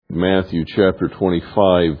Matthew chapter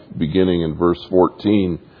 25, beginning in verse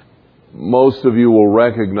 14. Most of you will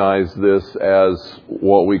recognize this as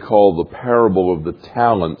what we call the parable of the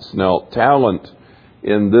talents. Now, talent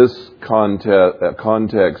in this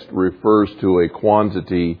context refers to a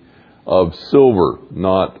quantity of silver,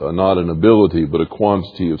 not an ability, but a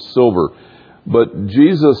quantity of silver. But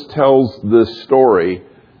Jesus tells this story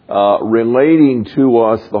relating to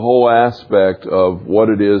us the whole aspect of what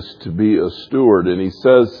it is to be a steward. And he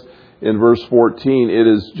says in verse 14, "It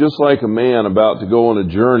is just like a man about to go on a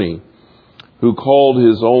journey who called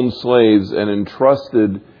his own slaves and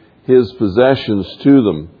entrusted his possessions to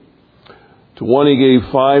them. To one he gave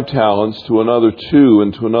 5 talents, to another 2,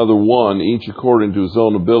 and to another 1, each according to his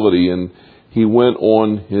own ability, and he went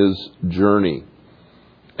on his journey."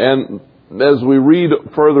 And as we read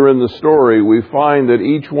further in the story, we find that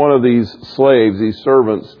each one of these slaves, these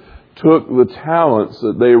servants, took the talents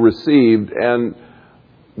that they received and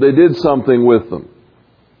they did something with them.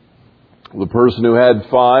 The person who had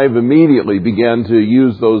 5 immediately began to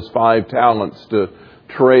use those 5 talents to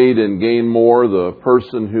trade and gain more. The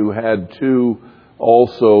person who had 2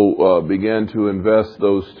 also began to invest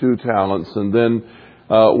those 2 talents. And then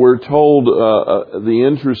we're told the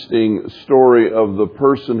interesting story of the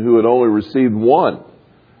person who had only received 1.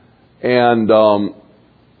 And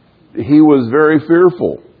he was very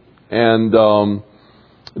fearful and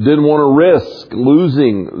didn't want to risk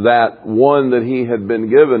losing that 1 that he had been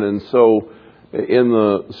given. And so in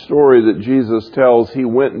the story that Jesus tells, he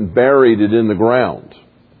went and buried it in the ground.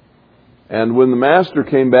 And when the master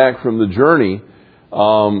came back from the journey,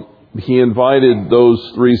 he invited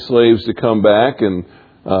those 3 slaves to come back and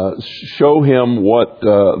show him what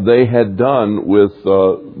they had done with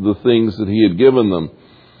the things that he had given them.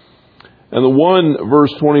 And the one,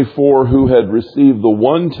 verse 24, who had received the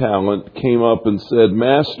 1 talent came up and said,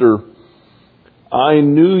 "Master, I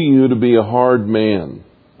knew you to be a hard man,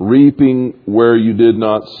 reaping where you did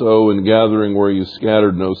not sow and gathering where you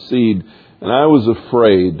scattered no seed. And I was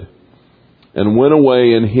afraid and went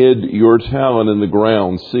away and hid your talent in the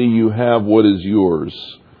ground. See, you have what is yours."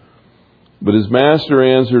 But his master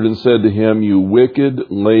answered and said to him, "You wicked,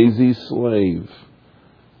 lazy slave.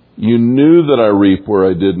 You knew that I reap where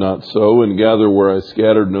I did not sow and gather where I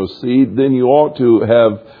scattered no seed. Then you ought to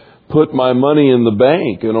have put my money in the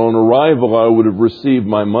bank, and on arrival I would have received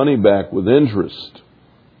my money back with interest.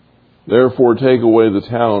 Therefore take away the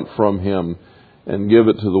talent from him and give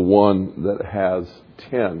it to the one that has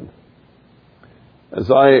 10.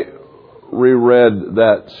 As I reread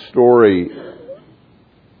that story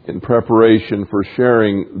in preparation for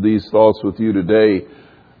sharing these thoughts with you today,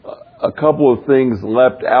 a couple of things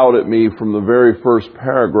leapt out at me from the very first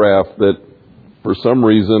paragraph that for some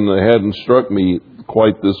reason they hadn't struck me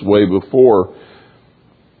quite this way before.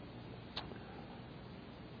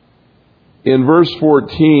 In verse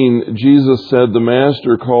 14, Jesus said the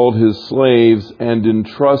master called his slaves and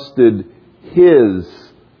entrusted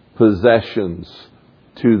his possessions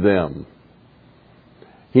to them.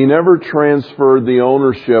 He never transferred the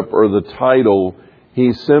ownership or the title.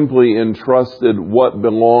 He simply entrusted what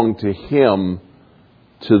belonged to him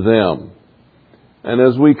to them. And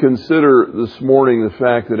as we consider this morning the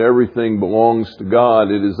fact that everything belongs to God,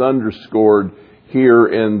 it is underscored here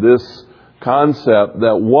in this concept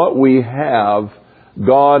that what we have,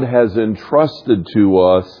 God has entrusted to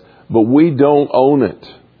us, but we don't own it.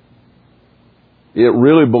 It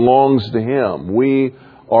really belongs to him. We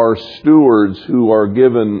are stewards who are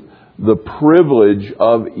given the privilege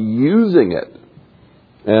of using it.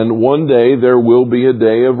 And one day there will be a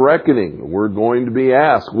day of reckoning. We're going to be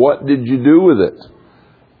asked, what did you do with it?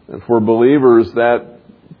 And for believers, that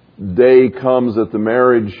day comes at the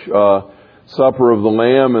marriage supper of the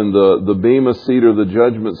Lamb and the bema seat or the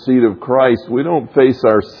judgment seat of Christ. We don't face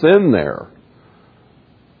our sin there,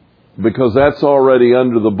 because that's already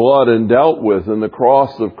under the blood and dealt with in the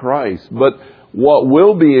cross of Christ. But what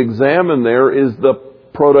will be examined there is the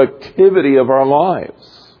productivity of our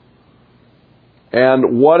lives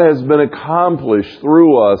and what has been accomplished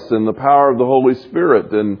through us in the power of the Holy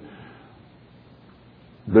Spirit. And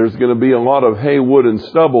there's going to be a lot of hay, wood, and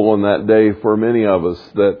stubble on that day for many of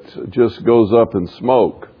us that just goes up in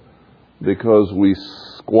smoke because we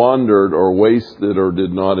squandered or wasted or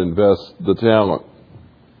did not invest the talent.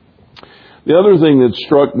 The other thing that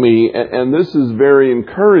struck me, and this is very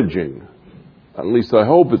encouraging, at least I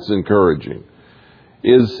hope it's encouraging,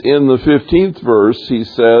 is in the 15th verse. He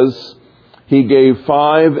says, he gave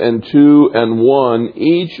 5 and 2 and 1,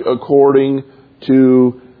 each according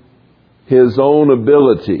to his own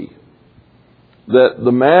ability. That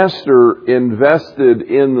the master invested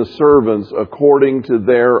in the servants according to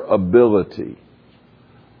their ability.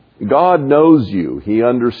 God knows you. He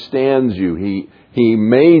understands you. He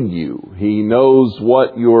made you. He knows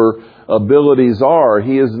what your abilities are.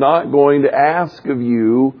 He is not going to ask of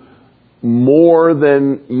you more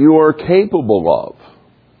than you are capable of.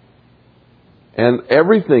 And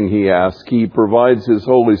everything He asks, He provides His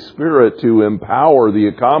Holy Spirit to empower the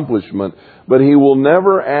accomplishment. But He will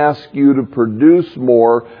never ask you to produce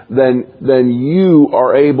more than you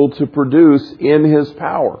are able to produce in His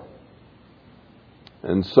power.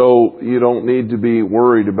 And so you don't need to be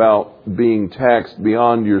worried about being taxed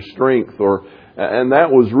beyond your strength. And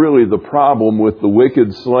that was really the problem with the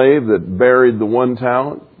wicked slave that buried the 1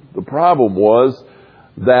 talent. The problem was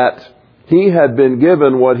that he had been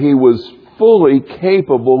given what he was fully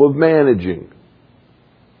capable of managing.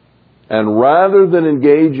 And rather than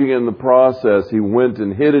engaging in the process, he went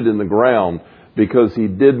and hid it in the ground because he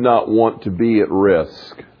did not want to be at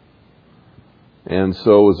risk. And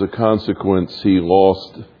so as a consequence, he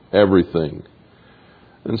lost everything.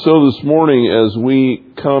 And so this morning, as we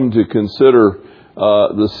come to consider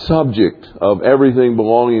the subject of everything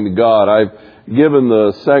belonging to God, I've given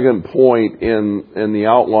the second point in the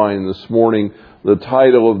outline this morning, the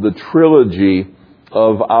title of the trilogy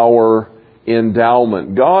of our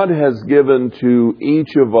endowment. God has given to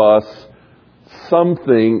each of us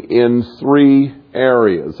something in 3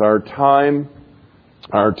 areas: our time,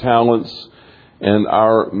 our talents, and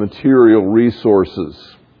our material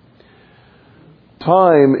resources.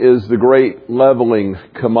 Time is the great leveling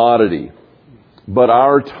commodity, but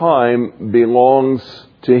our time belongs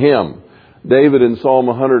to Him. David in Psalm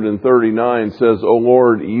 139 says, "O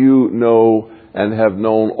Lord, you know and have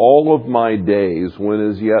known all of my days, when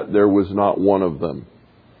as yet there was not one of them."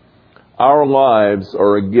 Our lives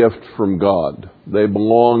are a gift from God. They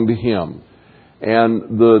belong to Him.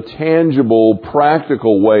 And the tangible,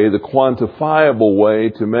 practical way, the quantifiable way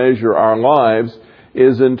to measure our lives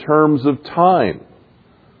is in terms of time.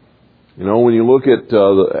 You know, when you look at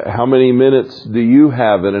how many minutes do you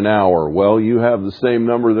have in an hour? Well, you have the same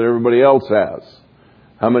number that everybody else has.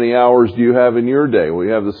 How many hours do you have in your day? Well,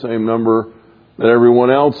 you have the same number that everyone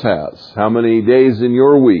else has. How many days in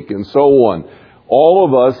your week? And so on. All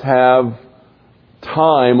of us have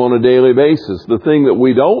time on a daily basis. The thing that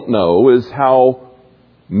we don't know is how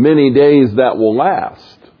many days that will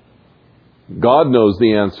last. God knows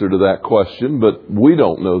the answer to that question, but we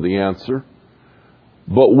don't know the answer.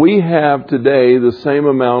 But we have today the same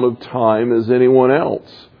amount of time as anyone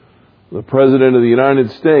else. The President of the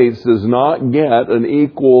United States does not get an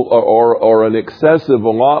equal or an excessive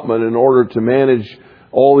allotment in order to manage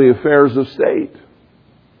all the affairs of state.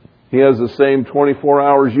 He has the same 24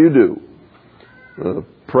 hours you do. The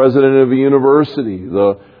president of a university,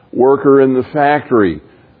 the worker in the factory,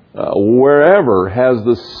 wherever has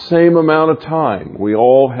the same amount of time. We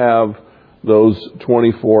all have those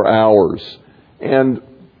 24 hours. And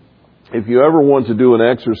if you ever want to do an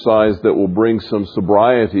exercise that will bring some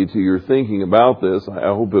sobriety to your thinking about this, I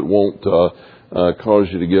hope it won't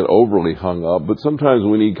cause you to get overly hung up, but sometimes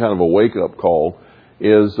we need kind of a wake-up call,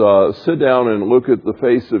 is sit down and look at the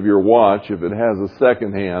face of your watch, if it has a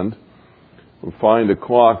second hand, find a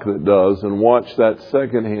clock that does, and watch that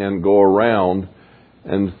second hand go around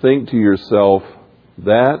and think to yourself,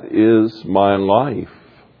 that is my life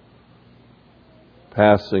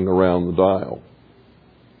passing around the dial.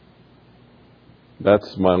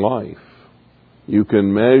 That's my life. You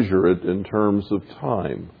can measure it in terms of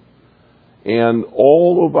time. And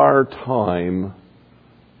all of our time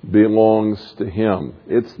belongs to Him.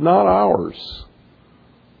 It's not ours.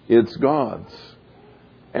 It's God's.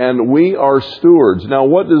 And we are stewards. Now,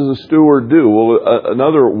 what does a steward do? Well,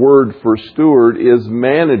 another word for steward is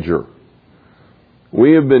manager.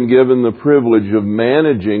 We have been given the privilege of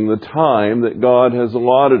managing the time that God has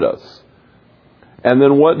allotted us. And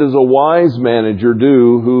then what does a wise manager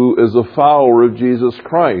do who is a follower of Jesus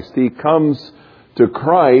Christ? He comes to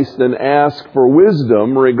Christ and asks for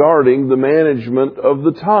wisdom regarding the management of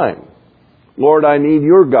the time. Lord, I need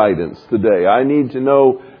your guidance today. I need to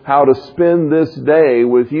know how to spend this day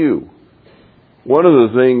with you. One of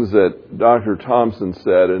the things that Dr. Thompson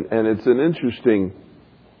said, and it's an interesting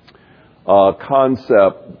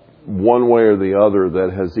concept, one way or the other,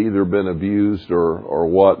 that has either been abused or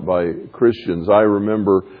what by Christians. I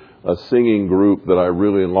remember a singing group that I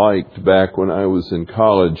really liked back when I was in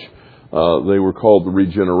college. They were called The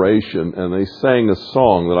Regeneration, and they sang a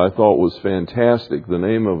song that I thought was fantastic. The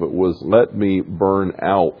name of it was "Let Me Burn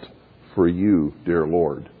Out for You, Dear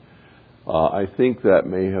Lord." I think that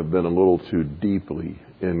may have been a little too deeply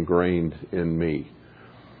ingrained in me.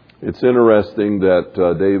 It's interesting that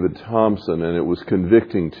David Thompson, and it was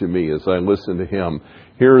convicting to me as I listened to him,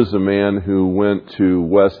 Here is a man who went to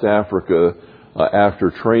West Africa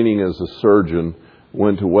after training as a surgeon,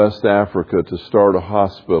 went to West Africa to start a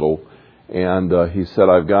hospital, and he said,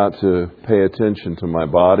 I've got to pay attention to my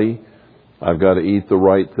body. I've got to eat the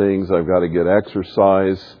right things. I've got to get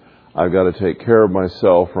exercise. I've got to take care of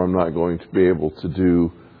myself, or I'm not going to be able to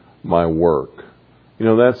do my work. You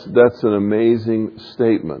know, that's an amazing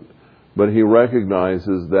statement. But he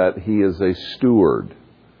recognizes that he is a steward.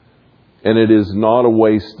 And it is not a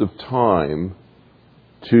waste of time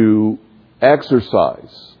to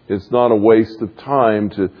exercise. It's not a waste of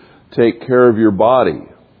time to take care of your body.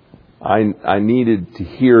 I needed to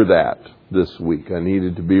hear that this week. I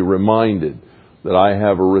needed to be reminded that I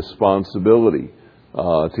have a responsibility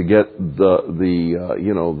to get the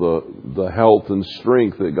health and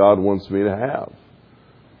strength that God wants me to have.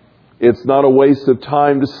 It's not a waste of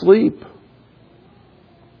time to sleep.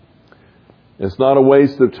 It's not a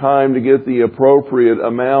waste of time to get the appropriate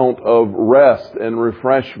amount of rest and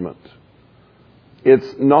refreshment.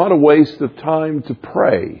 It's not a waste of time to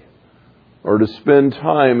pray or to spend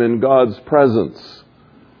time in God's presence.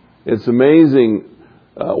 It's amazing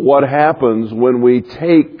what happens when we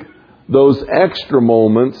take those extra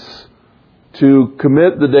moments to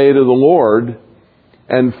commit the day to the Lord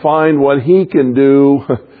and find what He can do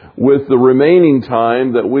with the remaining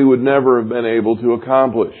time that we would never have been able to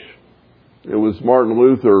accomplish. It was Martin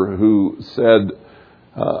Luther who said,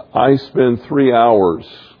 I spend 3 hours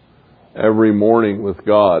every morning with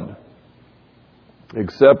God,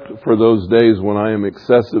 except for those days when I am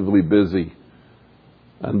excessively busy,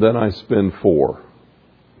 and then I spend 4.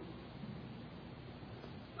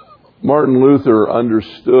 Martin Luther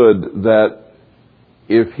understood that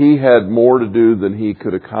if he had more to do than he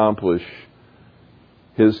could accomplish,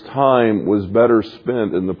 his time was better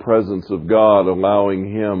spent in the presence of God,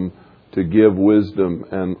 allowing Him to give wisdom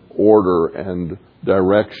and order and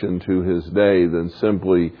direction to his day than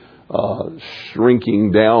simply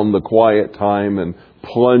shrinking down the quiet time and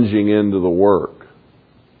plunging into the work.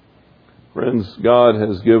 Friends, God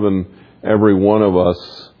has given every one of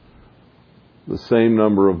us the same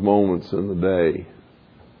number of moments in the day,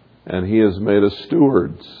 and He has made us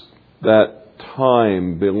stewards. That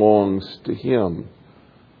time belongs to Him.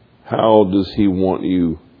 How does He want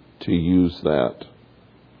you to use that?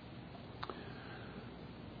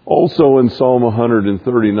 Also in Psalm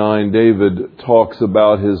 139, David talks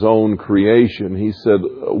about his own creation. He said,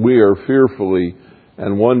 we are fearfully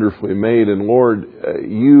and wonderfully made. And Lord,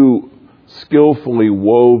 You skillfully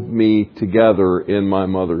wove me together in my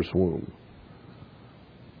mother's womb.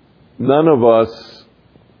 None of us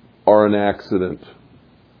are an accident.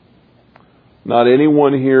 Not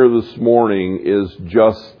anyone here this morning is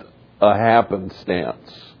just a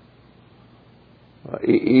happenstance.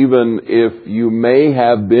 Even if you may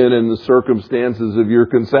have been in the circumstances of your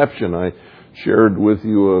conception. I shared with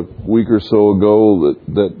you a week or so ago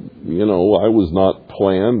that I was not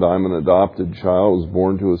planned. I'm an adopted child. I was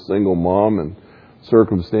born to a single mom, and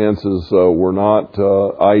circumstances were not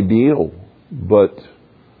ideal. But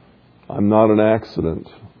I'm not an accident.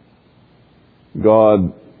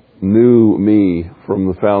 God knew me from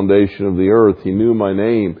the foundation of the earth. He knew my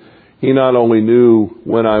name. He not only knew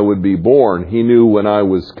when I would be born, He knew when I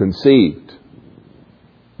was conceived.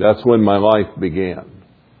 That's when my life began.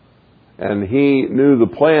 And He knew the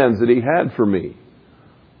plans that He had for me.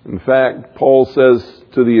 In fact, Paul says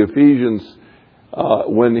to the Ephesians,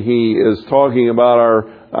 when he is talking about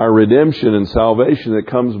our redemption and salvation that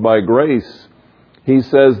comes by grace, he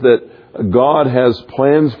says that God has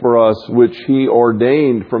plans for us which He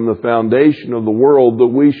ordained from the foundation of the world that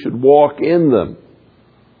we should walk in them.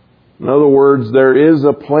 In other words, there is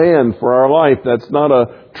a plan for our life. That's not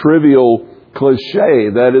a trivial cliche.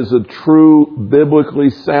 That is a true, biblically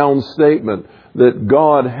sound statement that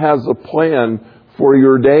God has a plan for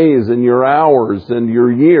your days and your hours and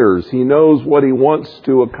your years. He knows what He wants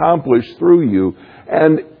to accomplish through you.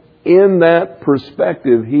 And in that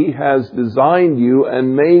perspective, He has designed you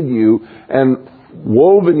and made you and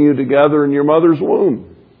woven you together in your mother's womb.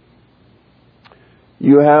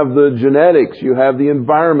 You have the genetics, you have the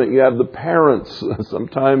environment, you have the parents.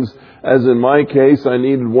 Sometimes, as in my case, I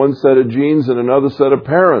needed one set of genes and another set of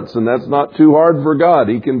parents, and that's not too hard for God.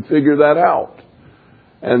 He can figure that out.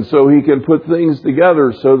 And so He can put things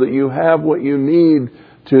together so that you have what you need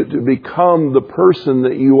to become the person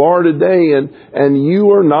that you are today, and you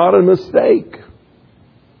are not a mistake.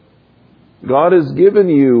 God has given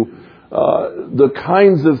you the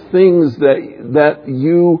kinds of things that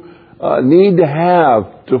you need to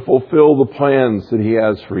have to fulfill the plans that He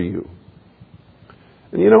has for you.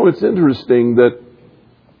 And it's interesting that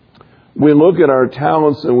we look at our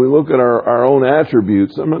talents and we look at our own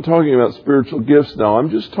attributes. I'm not talking about spiritual gifts now. I'm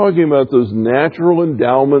just talking about those natural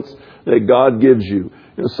endowments that God gives you.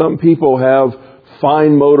 Some people have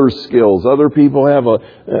fine motor skills. Other people have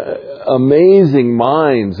amazing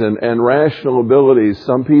minds and rational abilities.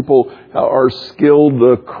 Some people are skilled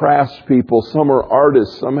craftspeople. Some are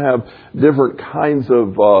artists. Some have different kinds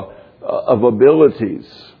of abilities.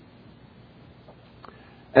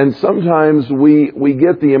 And sometimes we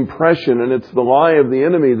get the impression, and it's the lie of the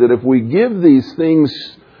enemy, that if we give these things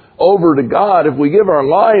over to God, if we give our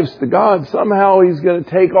lives to God, somehow He's going to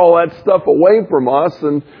take all that stuff away from us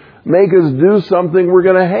and make us do something we're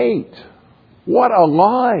going to hate. What a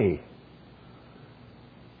lie.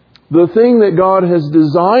 The thing that God has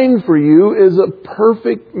designed for you is a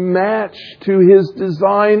perfect match to His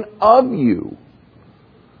design of you.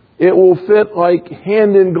 It will fit like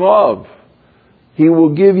hand in glove. He will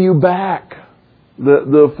give you back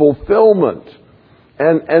the fulfillment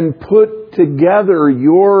and put together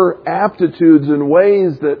your aptitudes in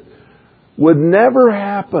ways that would never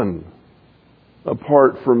happen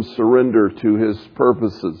apart from surrender to His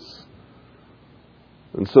purposes.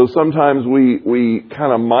 And so sometimes we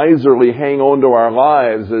kind of miserly hang on to our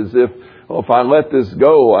lives as if, well, if I let this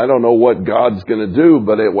go, I don't know what God's going to do,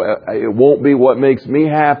 but it won't be what makes me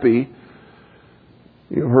happy.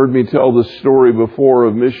 You heard me tell the story before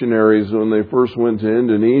of missionaries when they first went to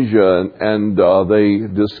Indonesia and they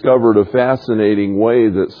discovered a fascinating way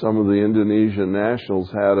that some of the Indonesian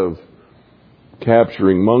nationals had of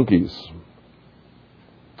capturing monkeys.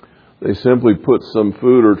 They simply put some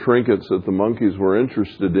food or trinkets that the monkeys were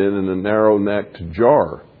interested in a narrow-necked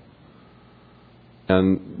jar.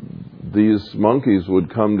 And these monkeys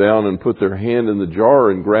would come down and put their hand in the jar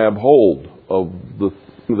and grab hold of the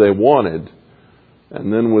thing they wanted.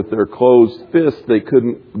 And then with their closed fist, they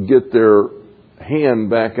couldn't get their hand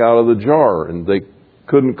back out of the jar. And they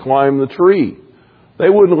couldn't climb the tree. They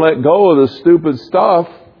wouldn't let go of the stupid stuff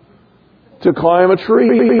to climb a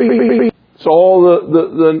tree. So all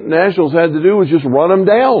the nationals had to do was just run them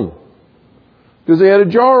down. Because they had a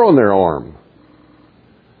jar on their arm.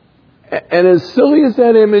 And as silly as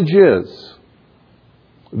that image is,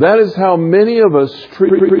 that is how many of us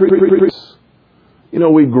treat.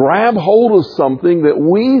 We grab hold of something that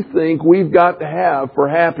we think we've got to have for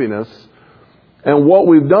happiness. And what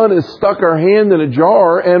we've done is stuck our hand in a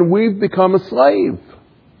jar and we've become a slave.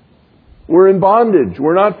 We're in bondage.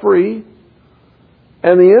 We're not free.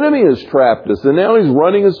 And the enemy has trapped us. And now he's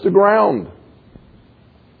running us to ground.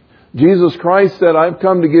 Jesus Christ said, I've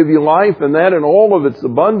come to give you life and that in all of its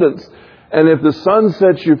abundance. And if the Son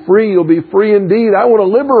sets you free, you'll be free indeed. I want to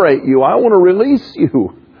liberate you. I want to release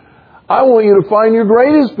you. I want you to find your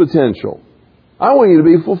greatest potential. I want you to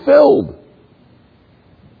be fulfilled.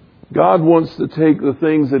 God wants to take the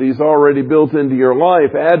things that He's already built into your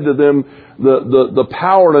life, add to them the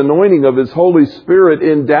power and anointing of His Holy Spirit,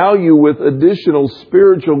 endow you with additional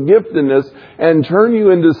spiritual giftedness, and turn you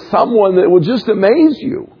into someone that will just amaze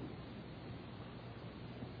you.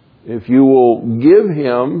 If you will give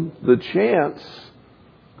Him the chance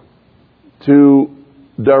to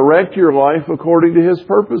direct your life according to His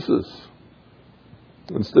purposes,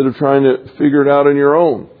 instead of trying to figure it out on your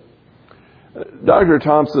own. Dr.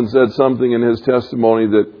 Thompson said something in his testimony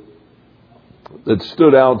that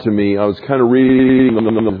stood out to me. I was kind of reading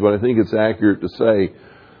them, but I think it's accurate to say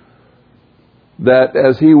that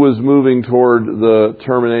as he was moving toward the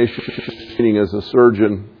termination as a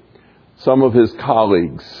surgeon, some of his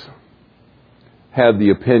colleagues had the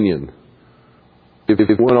opinion, if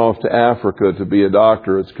you went off to Africa to be a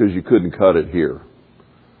doctor, it's because you couldn't cut it here.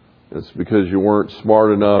 It's because you weren't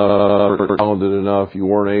smart enough, or talented enough, you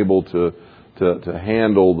weren't able to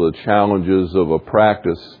handle the challenges of a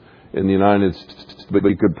practice in the United States, but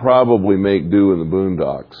you could probably make do in the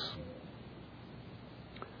boondocks.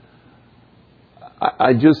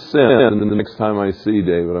 I just sense, and the next time I see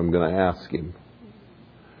David, I'm going to ask him.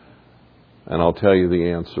 And I'll tell you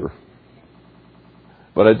the answer.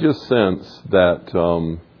 But I just sense that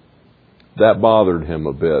that bothered him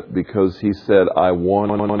a bit, because he said, I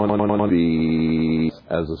want to be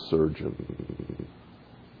as a surgeon.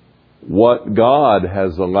 What God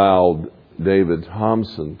has allowed David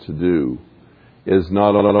Thompson to do is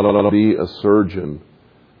not only be a surgeon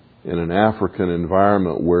in an African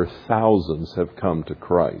environment where thousands have come to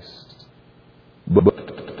Christ,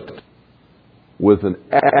 but with an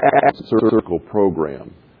circle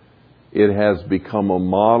program. It has become a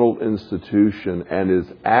model institution and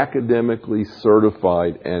is academically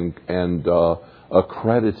certified and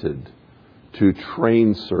accredited to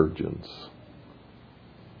train surgeons.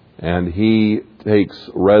 And he takes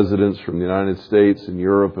residents from the United States and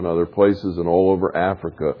Europe and other places and all over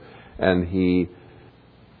Africa. And he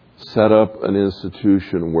set up an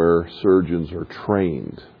institution where surgeons are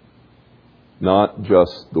trained. Not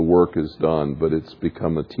just the work is done, but it's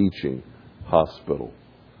become a teaching hospital.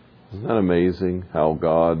 Isn't that amazing how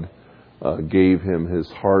God gave him his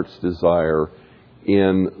heart's desire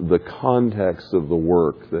in the context of the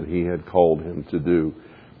work that he had called him to do?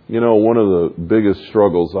 You know, one of the biggest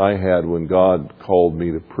struggles I had when God called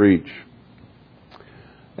me to preach,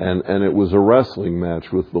 and it was a wrestling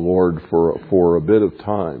match with the Lord for a bit of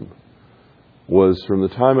time, was from the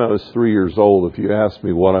time I was 3 years old. If you asked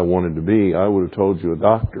me what I wanted to be, I would have told you a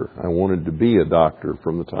doctor. I wanted to be a doctor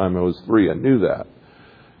from the time I was 3. I knew that.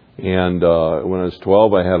 And when I was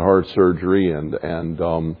 12, I had heart surgery, and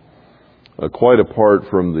quite apart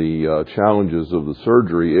from the challenges of the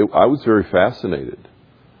surgery, I was very fascinated.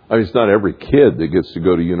 I mean, it's not every kid that gets to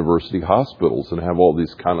go to university hospitals and have all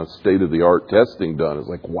these kind of state-of-the-art testing done. It's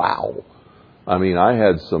like, wow. I mean, I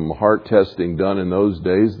had some heart testing done in those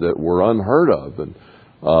days that were unheard of. And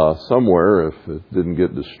somewhere, if it didn't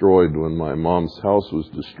get destroyed when my mom's house was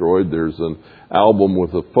destroyed, there's an album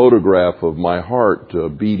with a photograph of my heart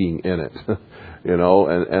beating in it. You know,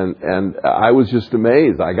 and I was just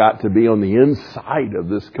amazed. I got to be on the inside of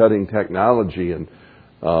this cutting technology, and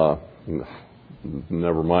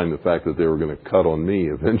never mind the fact that they were going to cut on me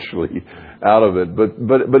eventually out of it.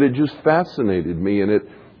 But it just fascinated me, and it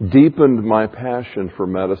deepened my passion for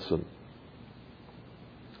medicine.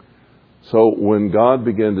 So when God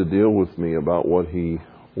began to deal with me about what He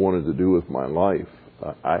wanted to do with my life,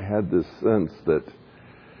 I had this sense that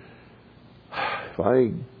if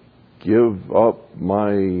I give up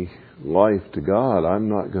my life to God, I'm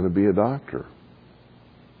not going to be a doctor.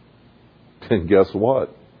 And guess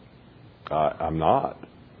what? I'm not.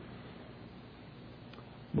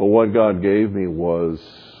 But what God gave me was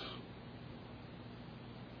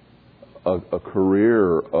a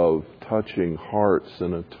career of touching hearts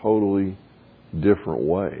in a totally different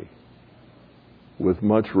way, with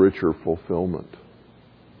much richer fulfillment,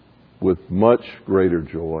 with much greater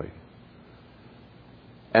joy.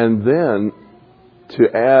 And then,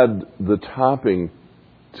 to add the topping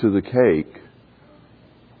to the cake,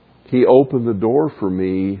 He opened the door for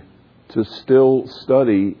me to still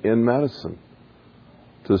study in medicine,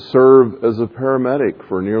 to serve as a paramedic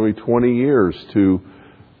for nearly 20 years, to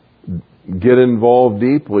get involved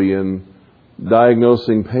deeply in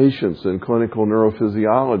diagnosing patients in clinical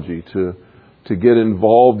neurophysiology, to get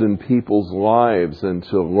involved in people's lives and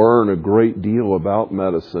to learn a great deal about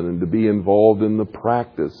medicine, and to be involved in the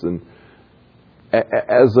practice, and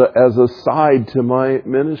as a side to my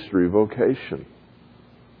ministry vocation.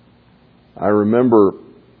 I remember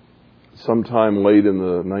sometime late in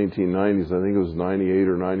the 1990s, I think it was 98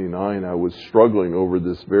 or 99, I was struggling over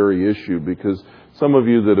this very issue, because some of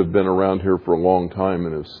you that have been around here for a long time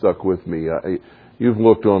and have stuck with me, you've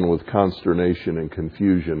looked on with consternation and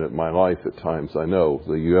confusion at my life at times. I know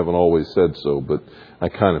that you haven't always said so, but I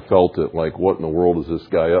kind of felt it, like, what in the world is this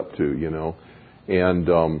guy up to, you know?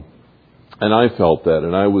 And I felt that,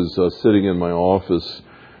 and I was sitting in my office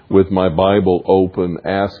with my Bible open,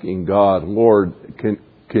 asking God, Lord,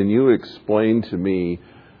 can you explain to me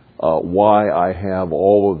why I have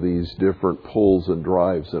all of these different pulls and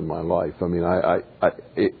drives in my life? I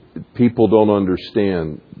mean, people don't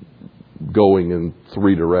understand going in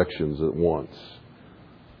 3 directions at once.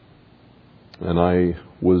 And I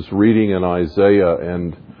was reading in Isaiah,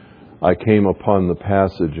 and I came upon the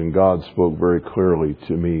passage, and God spoke very clearly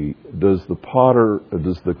to me. Does the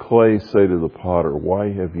clay say to the potter,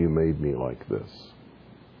 why have you made me like this?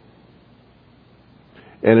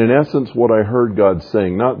 And in essence, what I heard God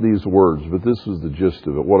saying, not these words, but this was the gist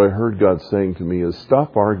of it. What I heard God saying to me is,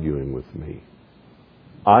 stop arguing with me.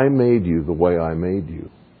 I made you the way I made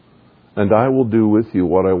you. And I will do with you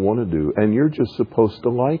what I want to do. And you're just supposed to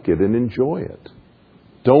like it and enjoy it.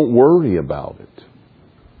 Don't worry about it.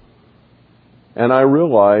 And I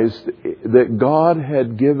realized that God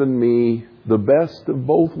had given me the best of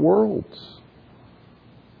both worlds,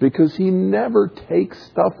 because He never takes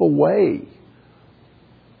stuff away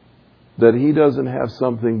that He doesn't have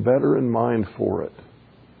something better in mind for it.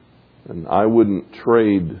 And I wouldn't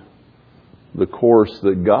trade the course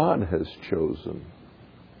that God has chosen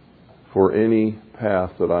for any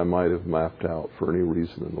path that I might have mapped out for any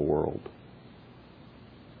reason in the world.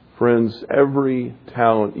 Friends, every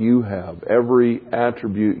talent you have, every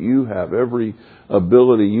attribute you have, every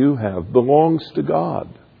ability you have belongs to God.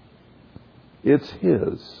 It's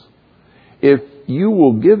His. If you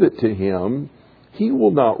will give it to Him, He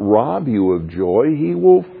will not rob you of joy. He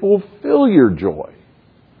will fulfill your joy.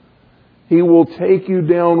 He will take you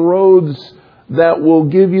down roads that will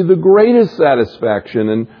give you the greatest satisfaction.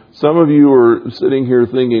 And some of you are sitting here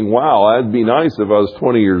thinking, wow, that'd be nice if I was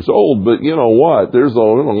 20 years old. But you know what? There's a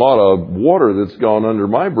lot of water that's gone under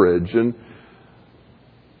my bridge. And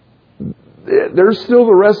there's still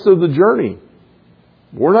the rest of the journey.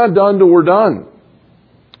 We're not done till we're done.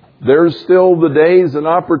 There's still the days and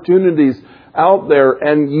opportunities out there,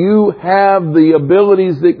 and you have the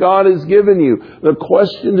abilities that God has given you. The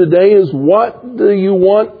question today is, what do you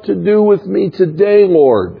want to do with me today,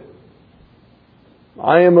 Lord?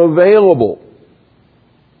 I am available.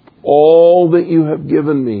 All that you have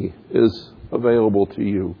given me is available to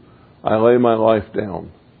you. I lay my life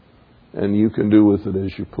down, and you can do with it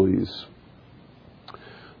as you please.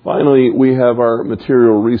 Finally, we have our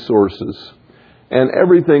material resources. And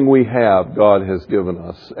everything we have, God has given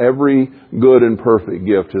us. Every good and perfect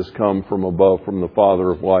gift has come from above, from the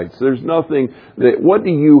Father of lights. There's nothing what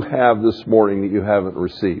do you have this morning that you haven't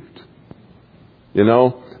received? You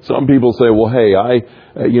know, some people say, well, hey,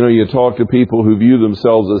 you talk to people who view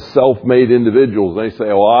themselves as self-made individuals. They say,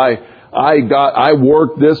 well, I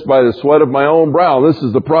worked this by the sweat of my own brow. This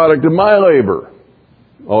is the product of my labor.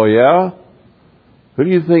 Oh, yeah? Who do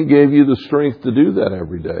you think gave you the strength to do that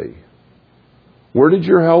every day? Where did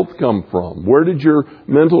your health come from? Where did your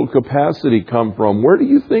mental capacity come from? Where do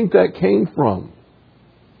you think that came from?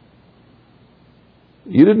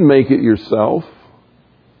 You didn't make it yourself.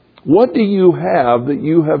 What do you have that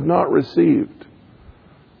you have not received?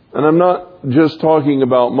 And I'm not just talking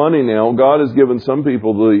about money now. God has given some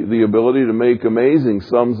people the ability to make amazing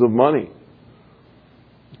sums of money.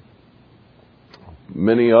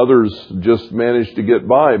 Many others just manage to get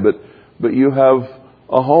by, but you have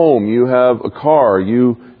a home, you have a car,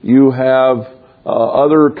 you have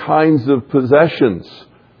other kinds of possessions.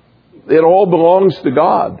 It all belongs to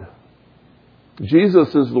God. Jesus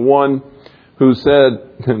is the one who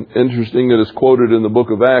said, interesting that it's quoted in the book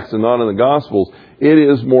of Acts and not in the Gospels, it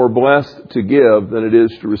is more blessed to give than it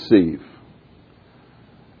is to receive.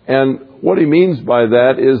 And what he means by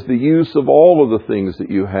that is the use of all of the things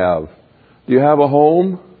that you have. Do you have a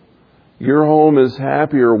home? Your home is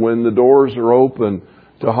happier when the doors are open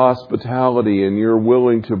to hospitality and you're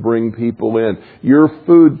willing to bring people in. Your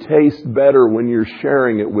food tastes better when you're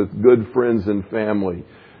sharing it with good friends and family.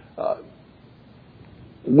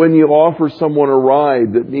 When you offer someone a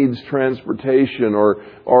ride that needs transportation,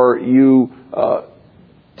 or you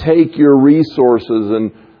take your resources,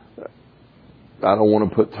 and I don't want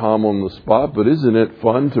to put Tom on the spot, but isn't it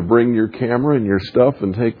fun to bring your camera and your stuff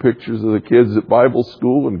and take pictures of the kids at Bible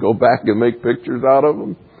school and go back and make pictures out of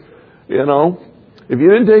them? You know? If you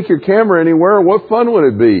didn't take your camera anywhere, what fun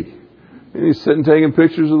would it be? You're sitting taking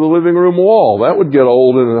pictures of the living room wall. That would get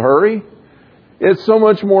old in a hurry. It's so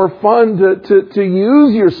much more fun to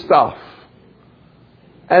use your stuff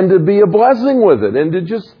and to be a blessing with it and to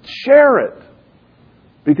just share it.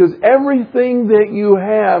 Because everything that you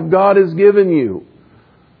have, God has given you.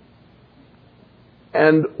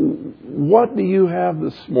 And what do you have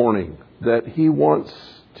this morning that He wants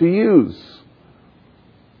to use?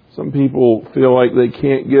 Some people feel like they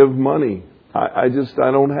can't give money. I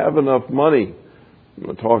don't have enough money. I'm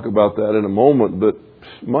going to talk about that in a moment, but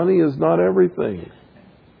money is not everything.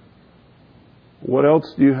 What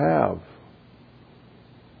else do you have?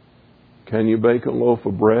 Can you bake a loaf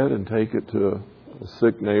of bread and take it to a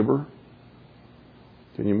sick neighbor?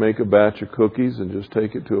 Can you make a batch of cookies and just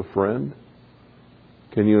take it to a friend?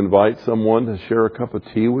 Can you invite someone to share a cup of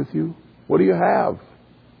tea with you? What do you have?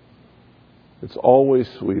 It's always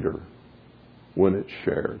sweeter when it's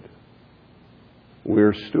shared.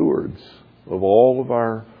 We're stewards of all of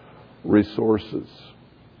our resources.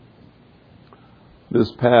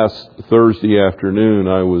 This past Thursday afternoon,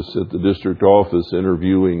 I was at the district office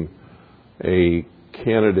interviewing a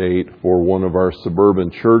candidate for one of our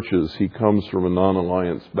suburban churches. He comes from a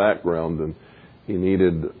non-alliance background, and he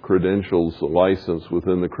needed credentials, a license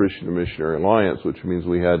within the Christian Missionary Alliance, which means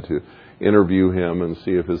we had to interview him and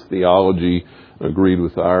see if his theology agreed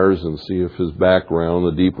with ours and see if his background,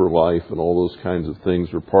 the deeper life and all those kinds of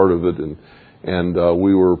things were part of it. And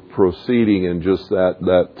we were proceeding in just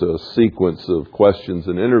that sequence of questions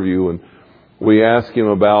and interview. And we asked him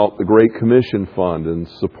about the Great Commission Fund and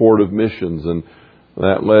support of missions. And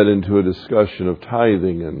that led into a discussion of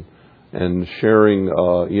tithing and sharing,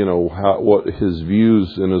 what his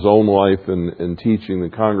views in his own life and teaching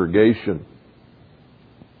the congregation.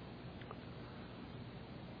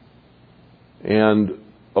 And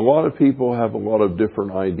a lot of people have a lot of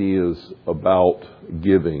different ideas about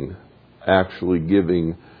giving, actually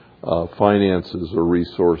giving finances or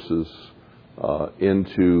resources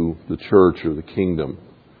into the church or the kingdom.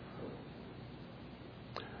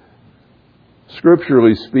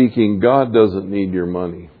 Scripturally speaking, God doesn't need your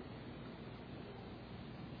money.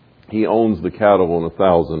 He owns the cattle on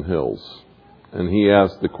 1,000 hills. And He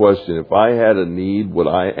asked the question, if I had a need, would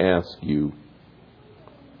I ask you?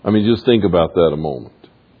 I mean, just think about that a moment.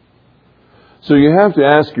 So you have to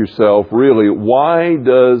ask yourself, really, why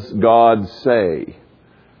does God say,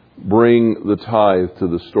 bring the tithe to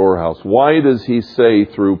the storehouse? Why does He say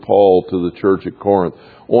through Paul to the church at Corinth,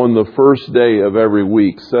 on the first day of every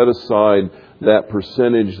week, set aside that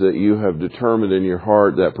percentage that you have determined in your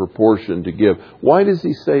heart, that proportion to give? Why does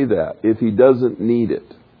He say that if He doesn't need it?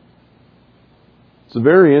 It's a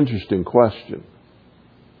very interesting question.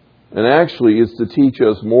 And actually, it's to teach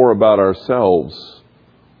us more about ourselves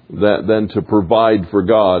than to provide for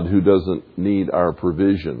God, who doesn't need our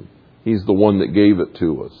provision. He's the one that gave it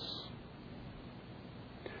to us.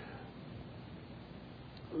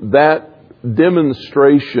 That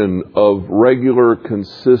demonstration of regular,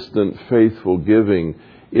 consistent, faithful giving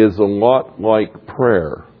is a lot like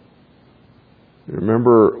prayer.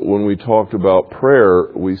 Remember when we talked about prayer,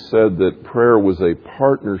 we said that prayer was a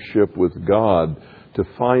partnership with God to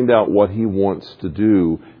find out what He wants to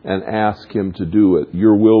do and ask Him to do it.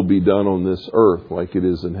 Your will be done on this earth like it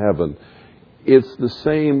is in heaven. It's the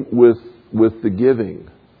same with the giving.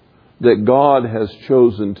 That God has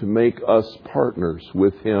chosen to make us partners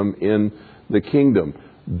with Him in the kingdom.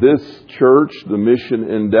 This church, the mission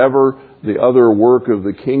endeavor, the other work of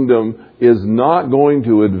the kingdom is not going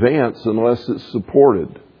to advance unless it's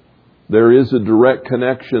supported. There is a direct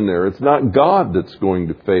connection there. It's not God that's going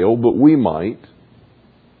to fail, but we might.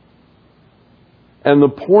 And the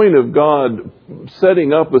point of God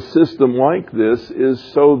setting up a system like this is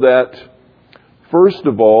so that, first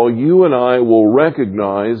of all, you and I will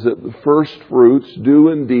recognize that the first fruits do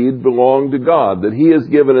indeed belong to God. That He has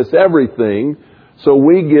given us everything, so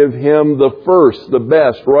we give Him the first, the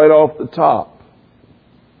best, right off the top.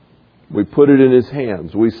 We put it in His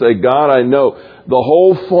hands. We say, God, I know the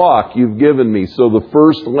whole flock You've given me, so the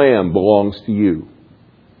first lamb belongs to You.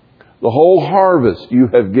 The whole harvest You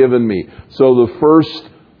have given me, so the first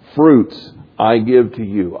fruits I give to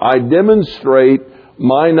You. I demonstrate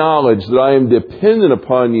my knowledge that I am dependent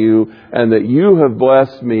upon You and that You have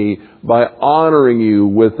blessed me by honoring You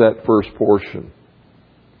with that first portion.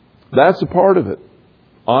 That's a part of it.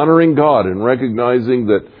 Honoring God and recognizing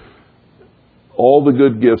that all the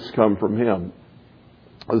good gifts come from Him.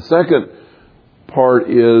 The second part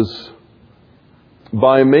is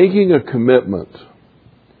by making a commitment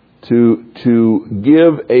to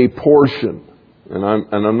give a portion. And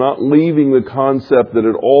I'm not leaving the concept that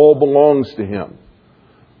it all belongs to Him.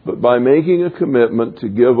 But by making a commitment to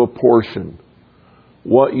give a portion,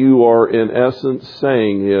 what you are in essence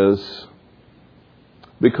saying is,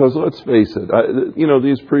 because let's face it,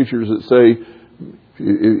 these preachers that say,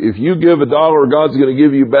 if you give $1, God's going to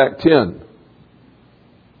give you back 10.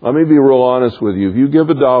 Let me be real honest with you. If you give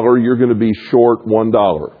 $1, you're going to be short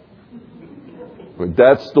 $1.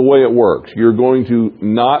 That's the way it works. You're going to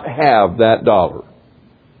not have that dollar.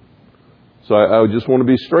 So I just want to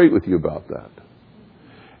be straight with you about that.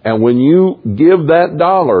 And when you give that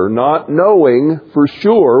dollar, not knowing for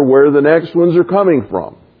sure where the next ones are coming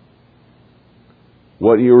from,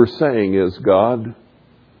 what you are saying is, God,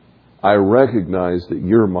 I recognize that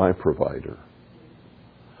You're my provider.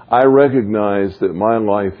 I recognize that my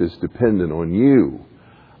life is dependent on You.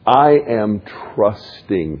 I am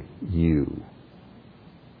trusting You.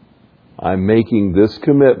 I'm making this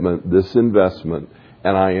commitment, this investment,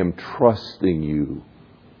 and I am trusting You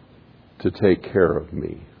to take care of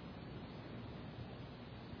me.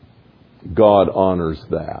 God honors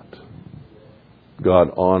that.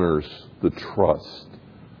 God honors the trust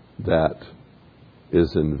that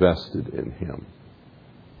is invested in Him.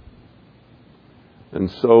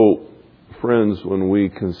 And so, friends, when we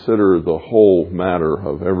consider the whole matter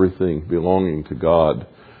of everything belonging to God,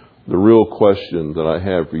 the real question that I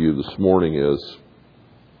have for you this morning is,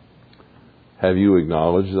 have you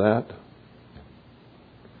acknowledged that?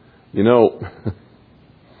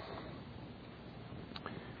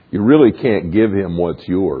 You really can't give Him what's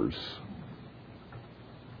yours.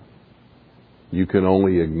 You can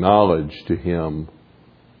only acknowledge to Him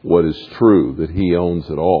what is true, that He owns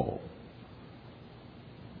it all.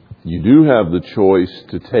 You do have the choice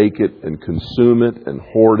to take it and consume it and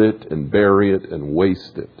hoard it and bury it and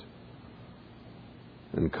waste it,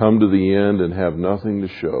 and come to the end and have nothing to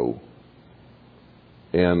show,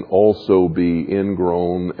 and also be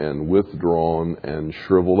ingrown and withdrawn and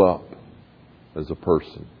shriveled up as a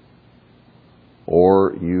person.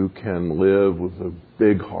 Or you can live with a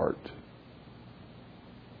big heart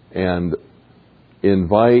and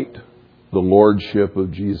invite the Lordship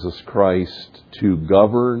of Jesus Christ to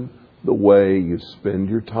govern the way you spend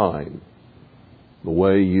your time, the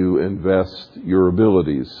way you invest your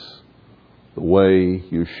abilities, the way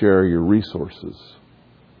you share your resources,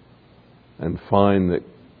 and find that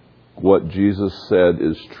what Jesus said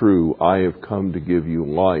is true. I have come to give you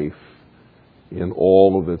life in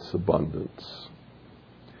all of its abundance.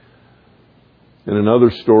 In another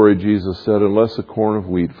story, Jesus said, unless a corn of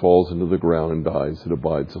wheat falls into the ground and dies, it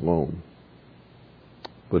abides alone.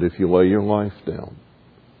 But if you lay your life down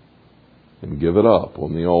and give it up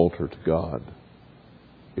on the altar to God,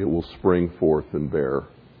 it will spring forth and bear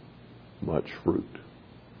much fruit.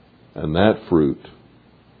 And that fruit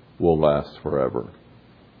will last forever.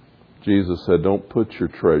 Jesus said, don't put your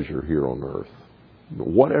treasure here on earth.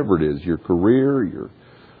 Whatever it is, your career, your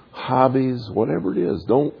hobbies, whatever it is,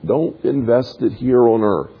 don't invest it here on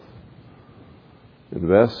earth.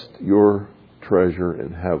 Invest your treasure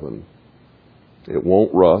in heaven. It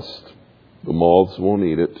won't rust. The moths won't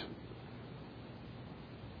eat it.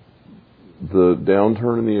 The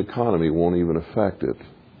downturn in the economy won't even affect it.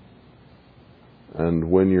 And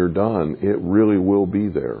when you're done, it really will be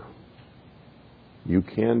there. You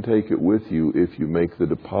can take it with you if you make the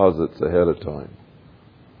deposits ahead of time.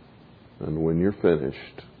 And when you're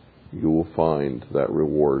finished, you will find that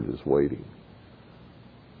reward is waiting.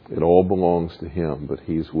 It all belongs to Him, but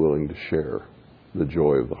He's willing to share the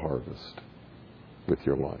joy of the harvest with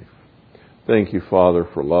your life. Thank you, Father,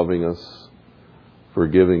 for loving us, for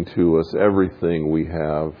giving to us. Everything we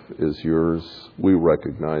have is yours. We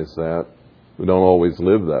recognize that. We don't always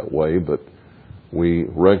live that way, but we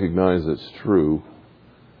recognize it's true.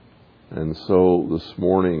 And so this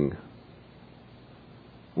morning,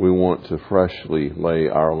 we want to freshly lay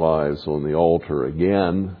our lives on the altar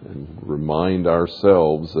again and remind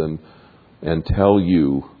ourselves and tell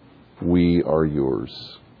you we are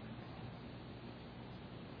yours.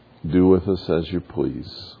 Do with us as you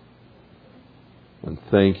please. And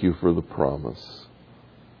thank you for the promise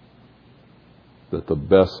that the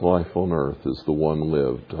best life on earth is the one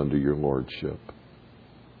lived under your lordship.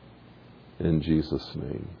 In Jesus'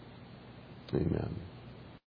 name, amen.